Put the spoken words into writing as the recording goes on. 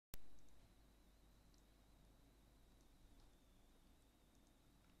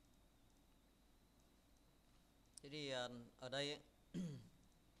thì ở đây ấy,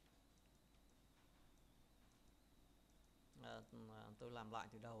 tôi làm lại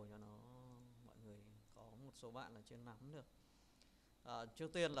từ đầu cho nó mọi người có một số bạn là chưa nắm được.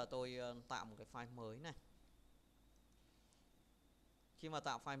 Trước tiên là tôi tạo một cái file mới này. Khi mà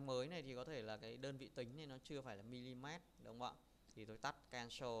tạo file mới này thì có thể là cái đơn vị tính này nó chưa phải là mm, đúng không ạ? Thì tôi tắt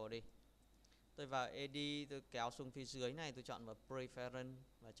cancel đi. Tôi vào edit, tôi kéo xuống phía dưới này, tôi chọn vào preference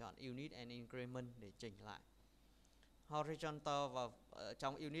và chọn unit and increment để chỉnh lại. Horizontal và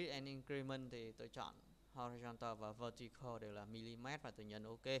trong unit and increment thì tôi chọn horizontal và vertical đều là mm và tôi nhấn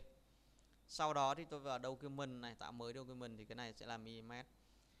OK. Sau đó thì tôi vào document này, tạo mới document thì cái này sẽ là mm.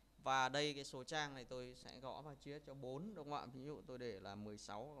 Và đây cái số trang này tôi sẽ gõ vào chia cho 4, đúng không ạ? Ví dụ tôi để là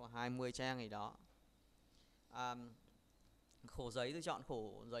 16 hoặc 20 trang gì đó. Khổ giấy tôi chọn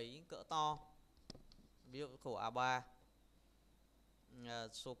khổ giấy cỡ to, ví dụ khổ A3.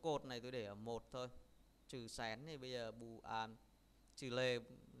 Số cột này tôi để ở 1 thôi. Trừ xén thì bây giờ trừ lề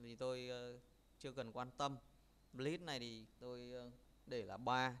thì tôi chưa cần quan tâm. Bleed này thì tôi để là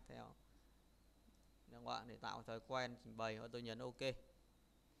 3 theo, đúng không ạ? Để tạo thói quen trình bày và tôi nhấn OK.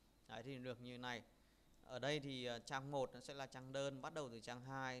 Đấy thì được như này. Ở đây thì trang 1 nó sẽ là trang đơn, bắt đầu từ trang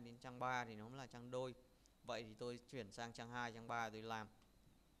 2 đến trang 3 thì nó là trang đôi. Vậy thì tôi chuyển sang trang 2, trang 3 tôi làm.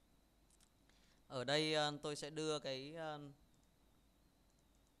 Ở đây tôi sẽ đưa cái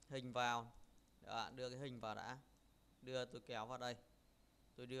hình vào. Đưa cái hình vào đã. Tôi kéo vào đây.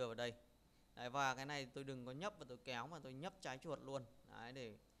 Tôi đưa vào đây. Đấy, và cái này tôi đừng có nhấp và tôi kéo mà tôi nhấp trái chuột luôn.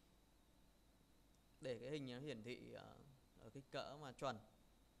 Đấy, để cái hình nó hiển thị ở kích cỡ mà chuẩn.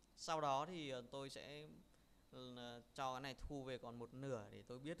 Sau đó thì tôi sẽ cho cái này thu về còn 1/2 để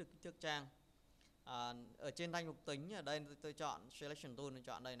tôi biết được kích thước trang. Ở trên thanh mục tính ở đây tôi chọn selection tool, tôi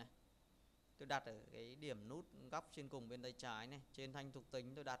chọn đây này. Tôi đặt ở cái điểm nút góc trên cùng bên tay trái này. Trên thanh thuộc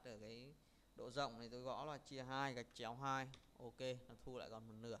tính tôi đặt ở cái độ rộng này, tôi gõ là chia 2 gạch chéo 2. OK, nó thu lại còn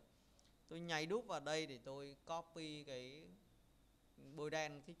 1/2. Tôi nháy đúp vào đây để tôi copy cái bôi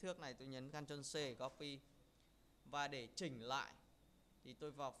đen kích thước này, tôi nhấn Ctrl C để copy. Và để chỉnh lại thì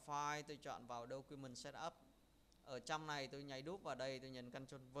tôi vào file, tôi chọn vào document setup. Ở trong này tôi nháy đúp vào đây, tôi nhấn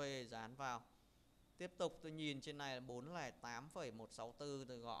Ctrl V dán vào. Tiếp tục tôi nhìn trên này là 408,164,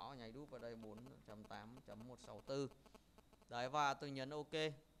 tôi gõ nháy đúp vào đây 4.8.164. Đấy, và tôi nhấn OK.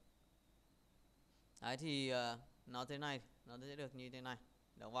 Đấy thì nó thế này, nó sẽ được như thế này,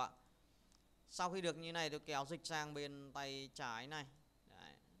 đúng không ạ? Sau khi được như này tôi kéo dịch sang bên tay trái này.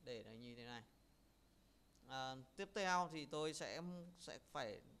 Đấy, để nó như thế này. Tiếp theo thì tôi sẽ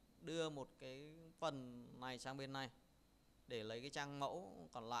phải đưa một cái phần này sang bên này để lấy cái trang mẫu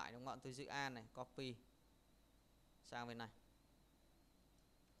còn lại, đúng không ạ? Tôi giữ A này, copy sang bên này,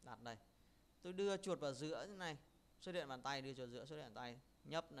 đặt đây. Tôi đưa chuột vào giữa thế này, xuất hiện bàn tay, đưa chuột giữa xuất hiện bàn tay,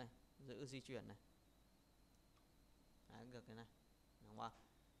 nhấp này, giữ di chuyển này. Đấy, được cái này, đúng không?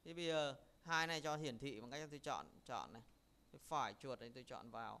 Thế bây giờ hai này cho hiển thị bằng cách tôi chọn này, tôi phải chuột đây, tôi chọn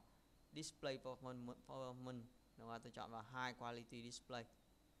vào display performance, đúng không? Tôi chọn vào high quality display.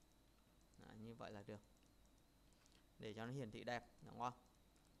 Đấy, như vậy là được, để cho nó hiển thị đẹp, đúng không?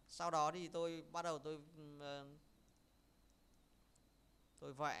 Sau đó thì tôi bắt đầu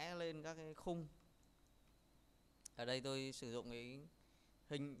tôi vẽ lên các cái khung. Ở đây tôi sử dụng cái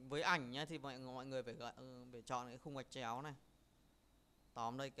hình với ảnh nhé, thì mọi người phải chọn cái khung gạch chéo này,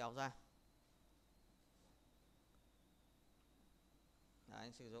 tóm đây kéo ra.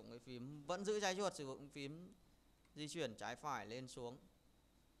 Đấy, sử dụng cái phím vẫn giữ trái chuột, sử dụng phím di chuyển trái phải lên xuống,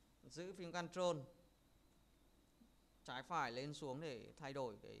 giữ phím Ctrl trái phải lên xuống để thay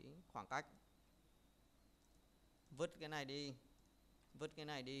đổi cái khoảng cách. Vứt cái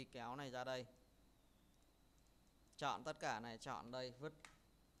này đi, kéo này ra đây, chọn tất cả này, chọn đây, vứt,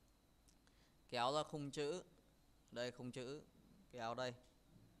 kéo ra khung chữ đây, khung chữ kéo đây.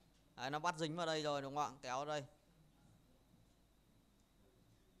 Đấy, nó bắt dính vào đây rồi, đúng không ạ? Kéo đây,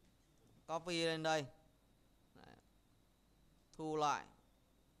 copy lên đây. Đấy, thu lại,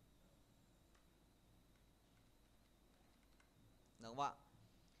 đúng không ạ?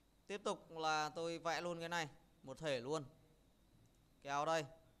 Tiếp tục là tôi vẽ luôn cái này một thể luôn, kéo đây,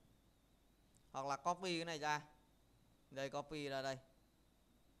 hoặc là copy cái này ra đây, copy ra đây,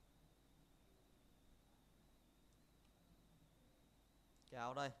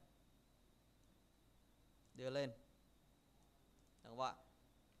 kéo đây, đưa lên, đúng không ạ?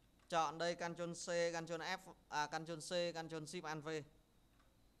 Chọn đây Ctrl C, Ctrl F, Ctrl C, Ctrl Shift Alt V,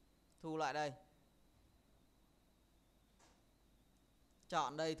 thu lại đây,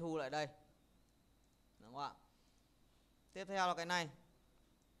 chọn đây, thu lại đây, đúng không ạ? Tiếp theo là cái này,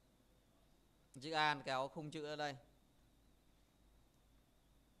 chữ An kéo khung chữ ở đây,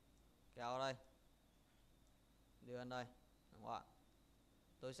 kéo đây, đưa lên đây, đúng không ạ?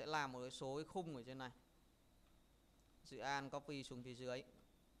 Tôi sẽ làm một cái số cái khung ở trên này. Dự án copy xuống phía dưới.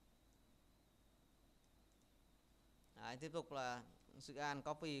 Đấy, tiếp tục là dự án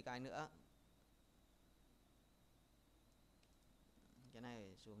copy cái nữa. Cái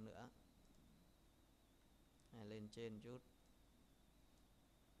này xuống nữa. Này lên trên chút.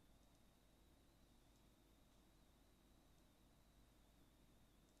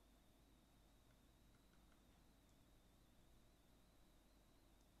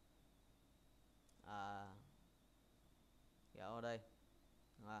 Kéo ở đây.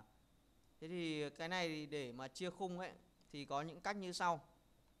 Thế thì cái này thì để mà chia khung ấy thì có những cách như sau.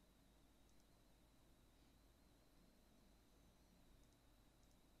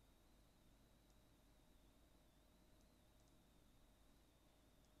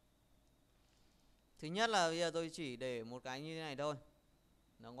 Thứ nhất là bây giờ tôi chỉ để một cái như thế này thôi,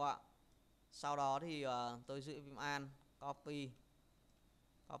 đúng không ạ? Sau đó thì tôi giữ phím Alt,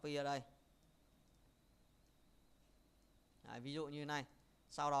 copy ở đây. Đấy, ví dụ như này.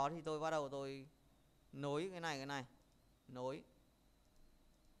 Sau đó thì tôi bắt đầu tôi nối cái này, nối.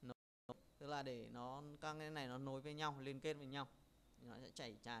 Tức là để nó các cái này nó nối với nhau, liên kết với nhau, nó sẽ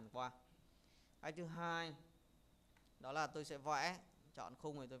chảy tràn qua. Cái thứ hai đó là tôi sẽ vẽ, chọn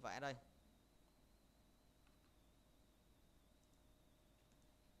khung thì tôi vẽ đây.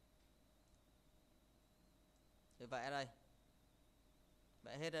 Tôi vẽ đây,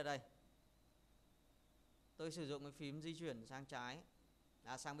 vẽ hết ở đây. Tôi sử dụng cái phím di chuyển sang trái,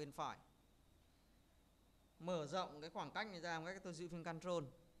 sang bên phải. Mở rộng cái khoảng cách này ra một cách tôi giữ phím Ctrl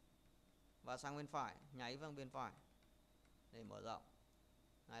và sang bên phải, nháy vào bên phải để mở rộng.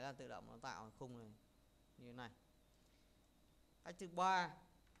 Đấy là tự động nó tạo khung này như thế này. Cách thứ ba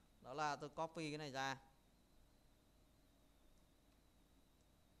đó là tôi copy cái này ra,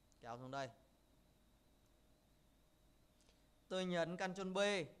 kéo xuống đây. Tôi nhấn Ctrl B.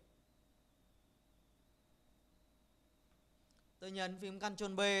 Tôi nhấn phím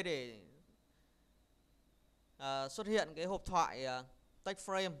Ctrl B để xuất hiện cái hộp thoại text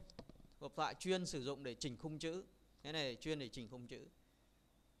frame, hộp thoại chuyên sử dụng để chỉnh khung chữ. Cái này chuyên để chỉnh khung chữ.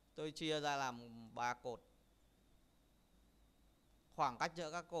 Tôi chia ra làm 3 cột. Khoảng cách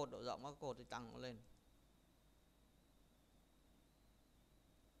giữa các cột, độ rộng các cột thì tăng nó lên.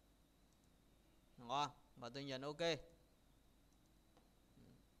 Đúng không? Và tôi nhấn OK.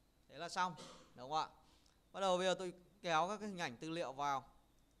 Thế là xong, đúng không ạ? Bắt đầu bây giờ tôi kéo các cái hình ảnh tư liệu vào.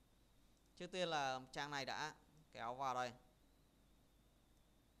 Trước tiên là trang này đã, kéo vào đây,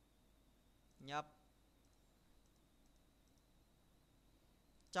 nhấp,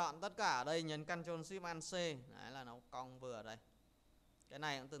 chọn tất cả ở đây, nhấn Ctrl Shift Alt C. Đấy là nó cong vừa ở đây. Cái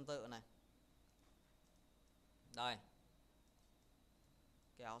này cũng tương tự này. Đây,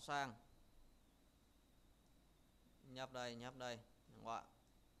 kéo sang, nhấp đây, đúng không ạ?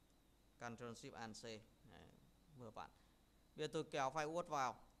 Ctrl Shift Alt C. Đấy, vừa vặn. Bây giờ tôi kéo file Word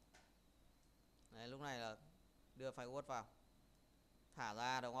vào. Đấy, lúc này là đưa file Word vào, thả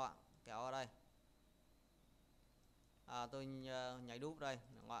ra, đúng không ạ? Kéo ở đây. Tôi nháy đúp đây,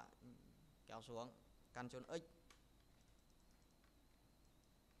 đúng không ạ? Kéo xuống, Ctrl X,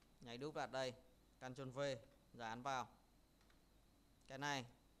 nháy đúp đặt đây, Ctrl V, dán vào. Cái này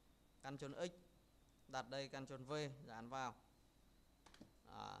Ctrl X, đặt đây, Ctrl V, dán vào.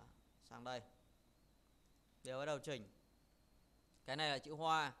 Sang đây. Đều bắt đầu chỉnh. Cái này là chữ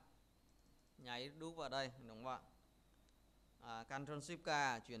Hoa, nháy đúp vào đây, đúng không ạ? Ctrl Shift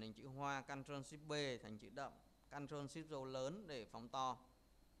K chuyển thành chữ Hoa, Ctrl Shift B thành chữ đậm, Ctrl Shift dấu lớn để phóng to,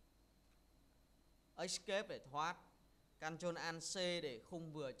 Escape để thoát, Ctrl Alt C để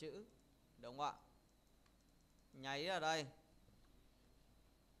khung vừa chữ, đúng không ạ? Nháy ở đây,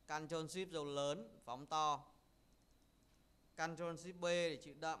 Ctrl Shift dấu lớn phóng to, Ctrl Shift B để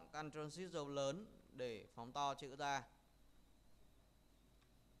chữ đậm, Ctrl Shift dấu lớn để phóng to chữ ra.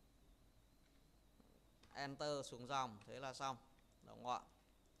 Enter xuống dòng, thế là xong, đúng không ạ?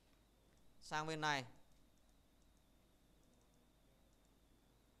 Sang bên này,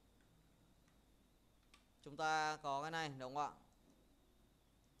 chúng ta có cái này, đúng không ạ?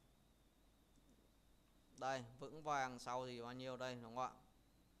 Đây, vững vàng sau thì bao nhiêu đây, đúng không ạ?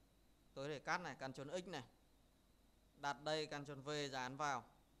 Tôi để cắt này, Ctrl X này, đặt đây, Ctrl V dán vào.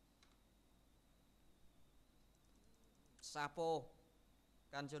 Sapo,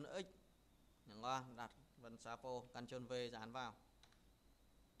 Ctrl X, đúng không? Đặt vân Sapo, Ctrl V dán vào.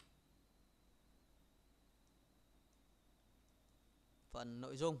 Phần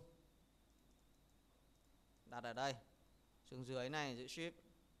nội dung đặt ở đây, xuống dưới này giữ Shift,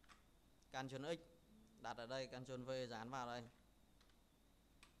 Ctrl X, đặt ở đây, Ctrl V dán vào đây.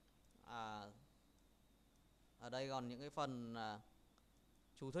 Ở đây còn những cái phần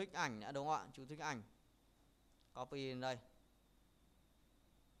chú thích ảnh nữa đúng không ạ? Chú thích ảnh. Copy lên đây.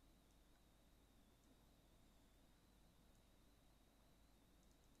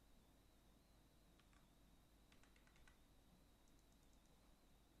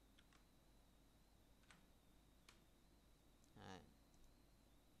 Đấy.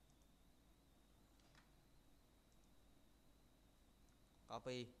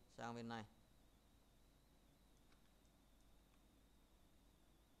 Copy sang bên này.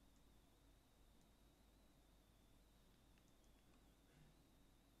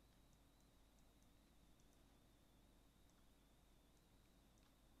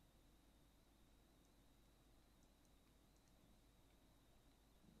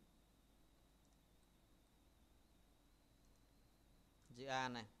 Chữ A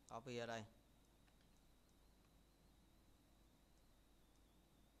này, copy ở đây.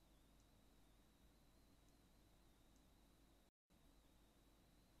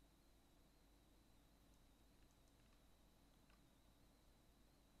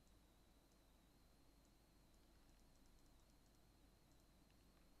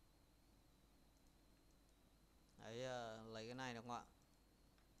 Đấy, lấy cái này được không ạ?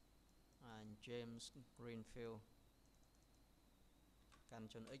 James Greenfield.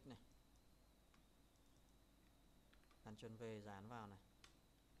 Ctrl X này. Ctrl V dán vào này.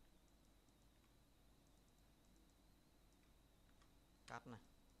 Cắt này.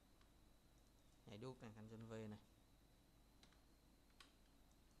 Nhảy đúp này, Ctrl V này.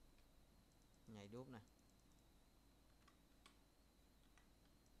 Nhảy đúp này.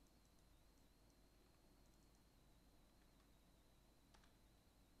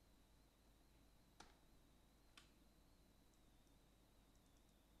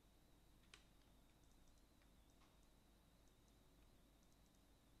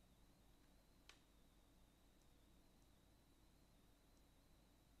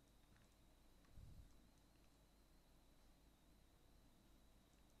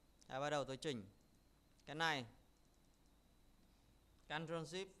 Bắt đầu tôi chỉnh cái này. Ctrl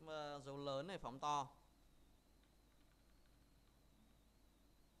Shift dấu lớn này phóng to.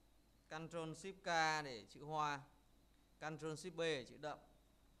 Ctrl Shift K để chữ hoa. Ctrl Shift B để chữ đậm.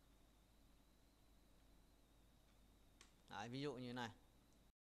 Đấy, ví dụ như này.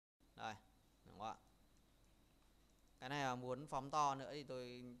 Đây, đúng không ạ? Cái này là muốn phóng to nữa thì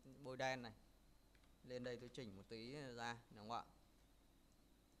tôi bôi đen này. Lên đây tôi chỉnh một tí ra, đúng không ạ?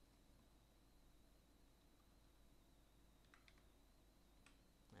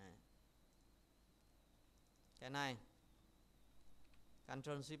 Đấy. Cái này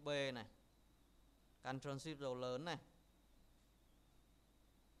Ctrl Shift B này. Ctrl Shift dấu lớn này.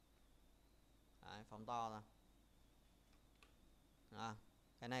 Đấy, phóng to ra.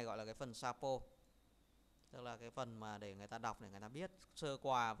 Cái này gọi là cái phần sapo. Tức là cái phần mà để người ta đọc, để người ta biết sơ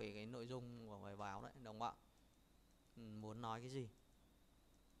qua về cái nội dung của bài báo đấy, đúng không ạ? Muốn nói cái gì.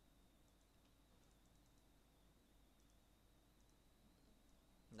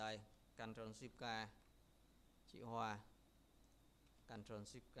 Đây, Ctrl Shift K chữ hoa. Ctrl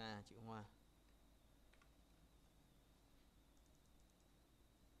Shift K chữ hoa.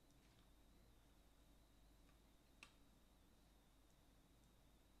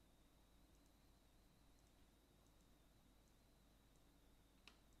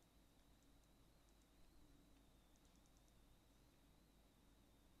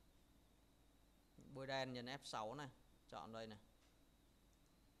 Bôi đen nhấn F6 này, chọn đây này.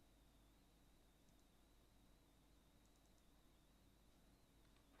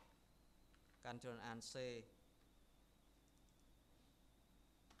 Ctrl Alt C. Đấy.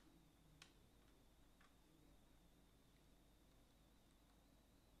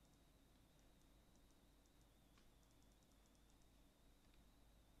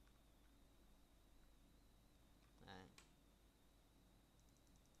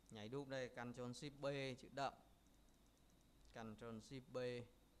 Nhảy đúp đây, Ctrl Shift B chữ đậm. Ctrl Shift B.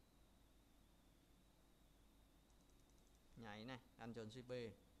 Nháy này, Ctrl Shift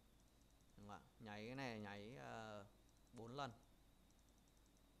B. Đúng không ạ? Nháy cái này nháy 4 lần.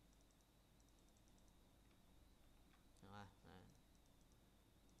 Đúng không? Đấy.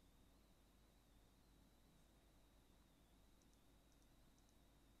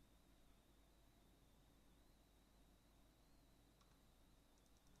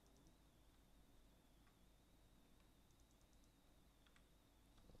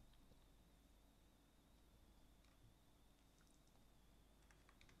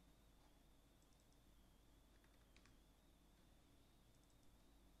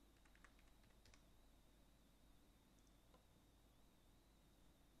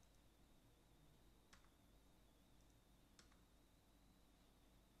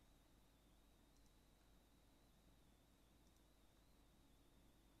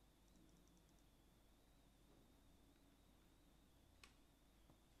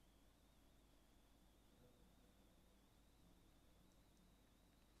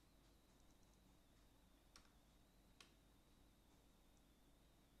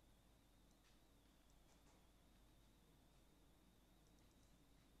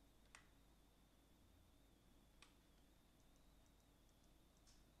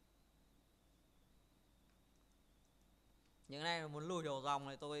 Những này muốn lùi đầu dòng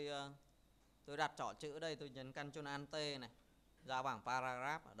này tôi đặt chỏ chữ đây, tôi nhấn Ctrl Alt T này, ra bảng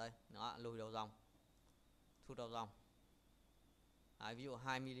paragraph ở đây, đó, lùi đầu dòng, thu đầu dòng. Đấy, ví dụ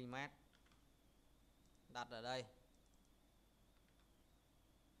 2 mm đặt ở đây.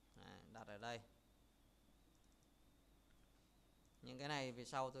 Đấy, đặt ở đây. Những cái này về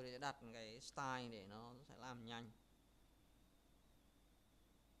sau tôi sẽ đặt cái style để nó sẽ làm nhanh.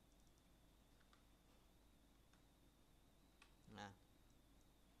 Nào.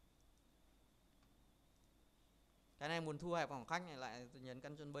 Cái này muốn thu hẹp khoảng cách này lại tôi nhấn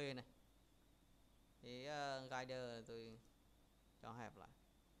Ctrl B này. Cái guider tôi cho hẹp lại.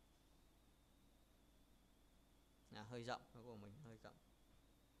 Hơi rộng, cái của mình hơi rộng.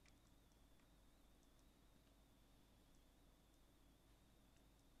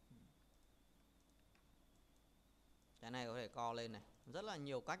 Cái này có thể co lên này, rất là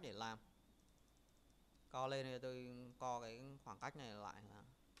nhiều cách để làm. Co lên thì tôi co cái khoảng cách này lại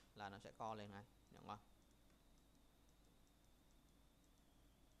là nó sẽ co lên này, đúng không?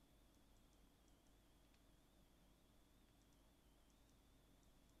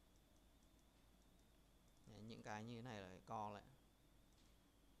 Đấy, những cái như thế này là phải co lại.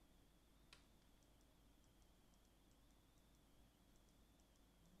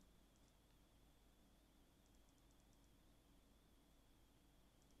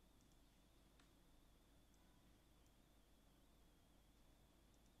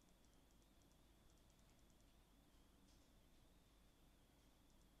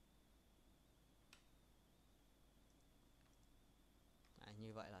 Đấy,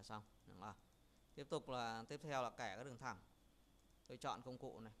 như vậy là xong, đúng không? Tiếp theo là kẻ các đường thẳng. Tôi chọn công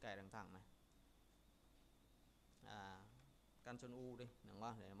cụ này, kẻ đường thẳng này. Ctrl U đi, đúng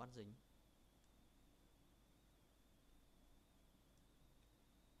không? Để nó bắt dính.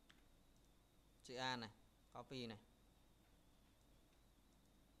 Chữ A này, copy này.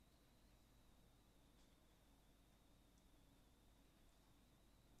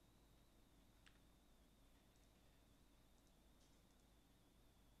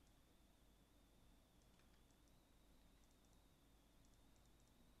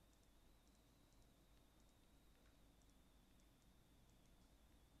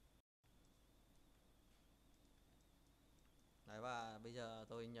 Đấy, và bây giờ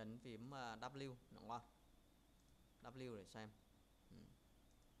tôi nhấn phím W, đúng không? W để xem.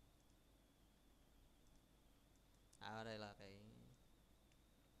 Đây là cái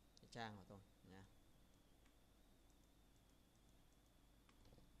trang của tôi nha.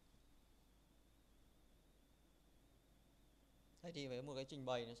 Thế thì với một cái trình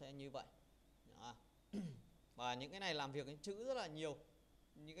bày nó sẽ như vậy. Đó. Và những cái này làm việc cái chữ rất là nhiều.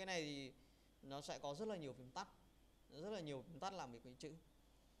 Những cái này thì nó sẽ có rất là nhiều phím tắt. Rất là nhiều phím tắt làm việc với chữ.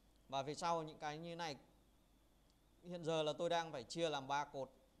 Và về sau những cái như này, hiện giờ là tôi đang phải chia làm 3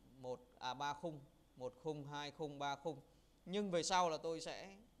 cột, 3 khung, 1 khung, 2 khung, 3 khung. Nhưng về sau là tôi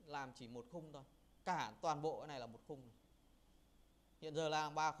sẽ làm chỉ một khung thôi. Cả toàn bộ cái này là một khung này. Hiện giờ là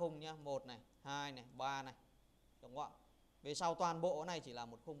 3 khung nhá, 1 này, 2 này, 3 này. Đúng không ạ? Về sau toàn bộ cái này chỉ là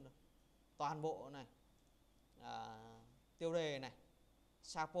một khung thôi. Toàn bộ này tiêu đề này,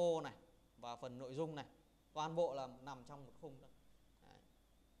 sapo này và phần nội dung này, toàn bộ là nằm trong một khung thôi.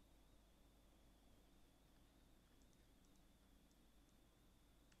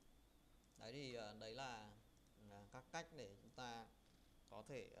 Đấy thì đấy là các cách để chúng ta có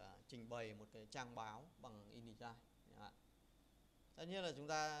thể trình bày một cái trang báo bằng InDesign. Tất nhiên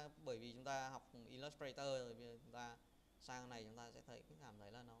là bởi vì chúng ta học Illustrator rồi, bây giờ chúng ta sang này chúng ta sẽ thấy cái cảm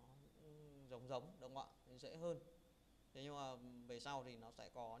thấy là nó giống đúng không ạ, dễ hơn. Thế nhưng mà về sau thì nó sẽ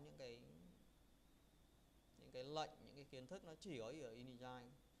có những cái lệnh, những cái kiến thức nó chỉ có ở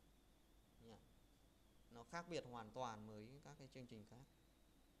InDesign. Nó khác biệt hoàn toàn với các cái chương trình khác.